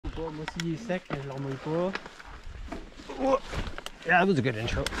pas. Moi, s'il est sec, je le remouille pas. Yeah, that was a good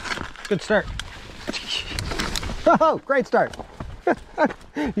intro. Good start. Oh, great start.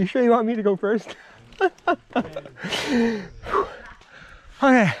 You sure you want me to go first?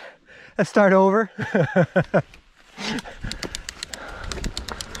 Okay, let's start over.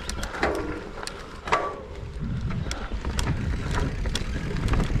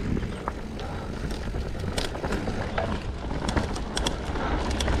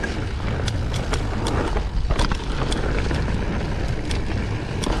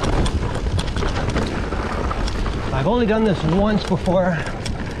 I've only done this once before.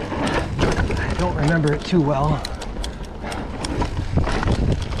 I don't remember it too well.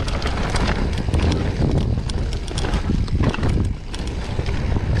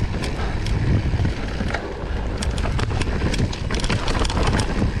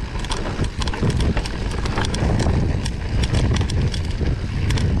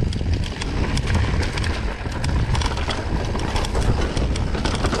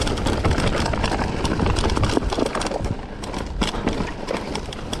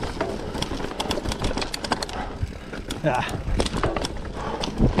 Yeah.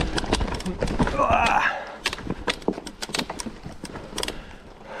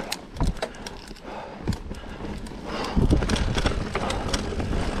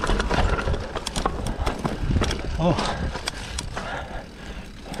 Oh.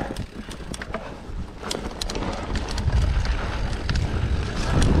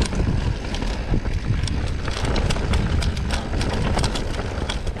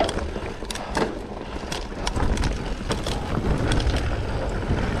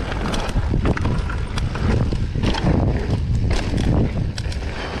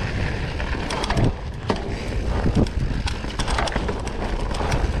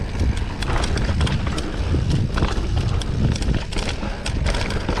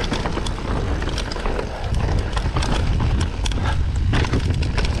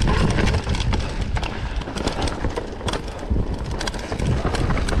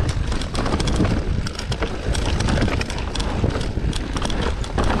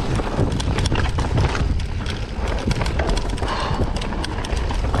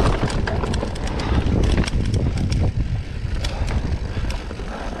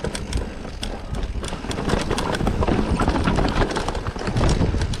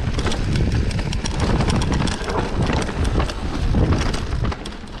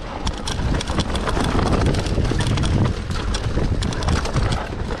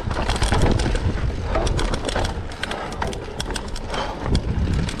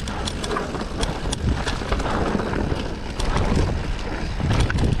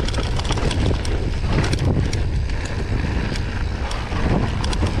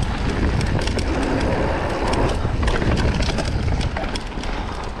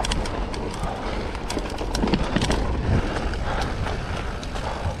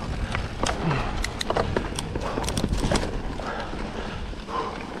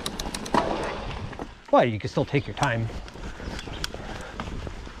 Well, you can still take your time.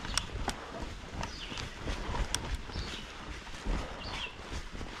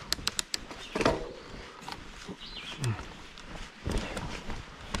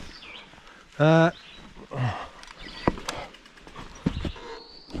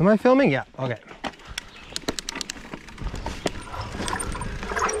 Am I filming? Yeah, okay.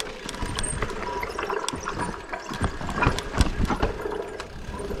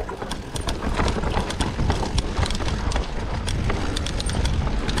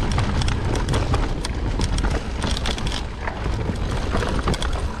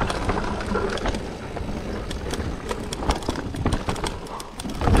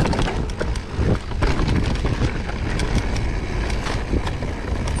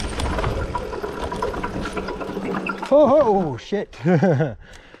 Oh, shit.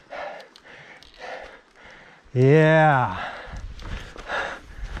 Yeah.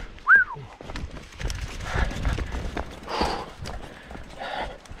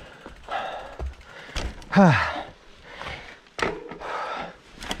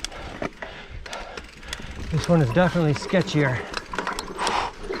 This one is definitely sketchier.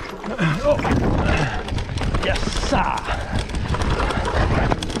 Oh. Yes, sir.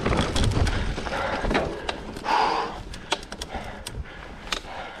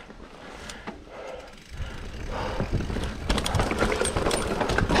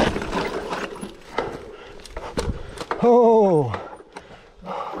 Oh.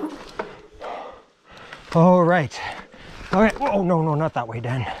 All right. All right. Oh, no, no, not that way,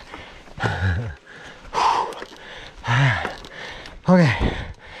 Dan. Okay.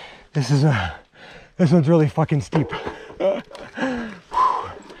 This one's really fucking steep.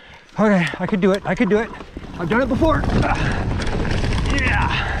 Okay, I could do it. I could do it. I've done it before.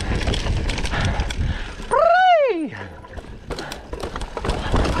 Yeah. Whee!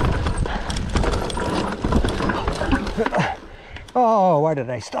 Oh, why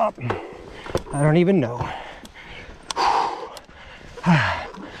did I stop? I don't even know.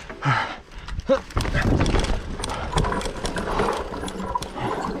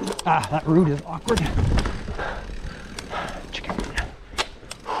 Ah, that route is awkward. Chicken.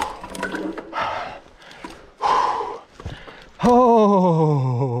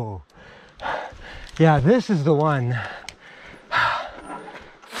 Oh, yeah, this is the one.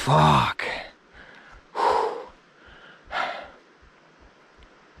 Fuck.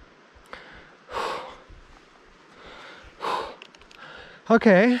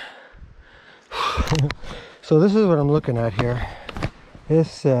 Okay. So this is what I'm looking at here.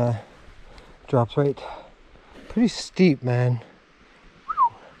 This drops right pretty steep, man.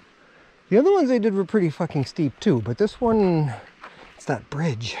 The other ones they did were pretty fucking steep too, but this one, it's that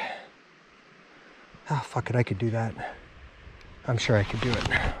bridge. Ah, fuck it, I could do that. I'm sure I could do it.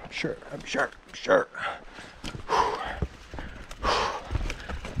 I'm sure.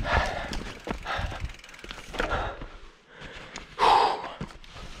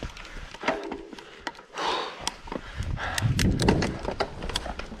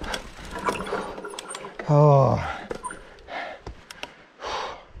 Oh.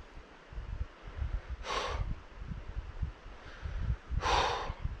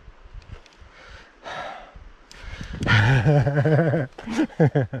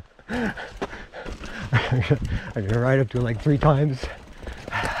 I'm gonna ride up to it like 3 times.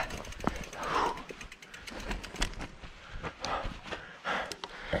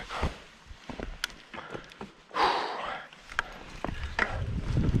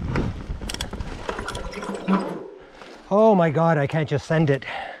 Oh my God, I can't just send it.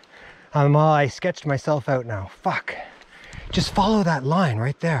 I sketched myself out now. Fuck. Just follow that line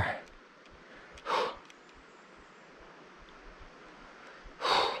right there.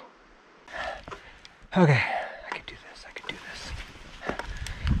 Okay, I can do this, I can do this.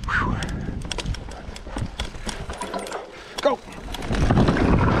 Whew. Go!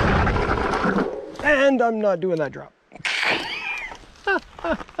 And I'm not doing that drop.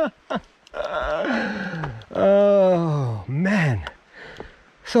 Oh, man.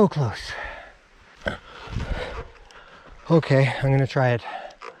 So close. Okay, I'm gonna try it.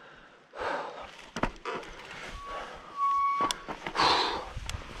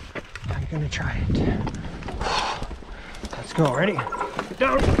 I'm gonna try it. Let's go, ready?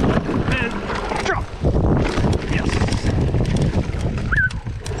 Down and drop. Yes.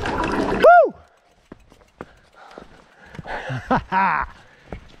 Woo! Haha!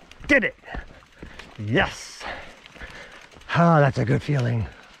 Did it! Yes! Ah, that's a good feeling.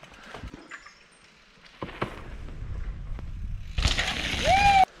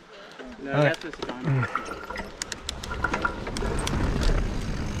 No, that's this time.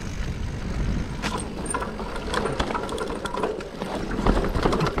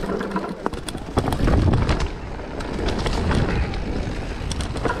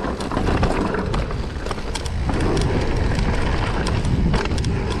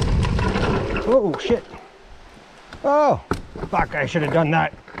 Oh, shit. Oh, fuck, I should have done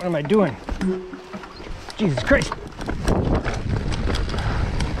that. What am I doing? Jesus Christ.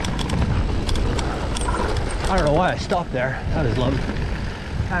 I don't know why I stopped there. That was dumb.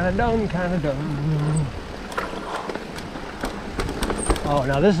 Kinda dumb, kinda dumb. Oh,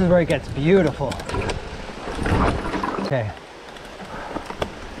 now this is where it gets beautiful. Okay.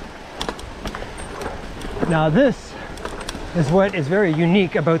 Now this is what is very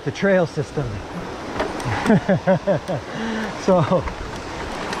unique about the trail system. So,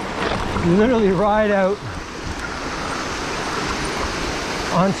 you literally ride out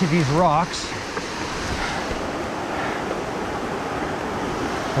onto these rocks.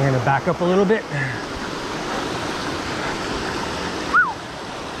 I'm gonna back up a little bit.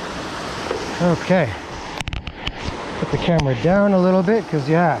 Okay. Put the camera down a little bit, because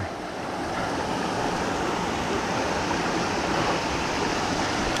yeah.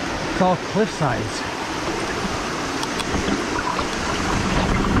 It's all cliff sides.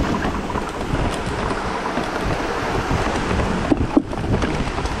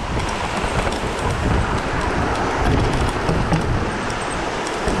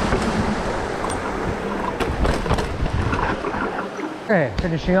 Okay,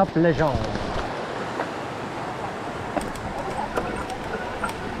 finishing up Légend.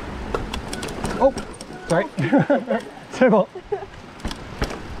 Oh, sorry. C'est bon.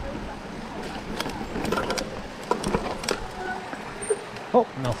 Oh,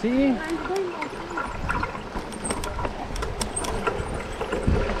 merci. I'm going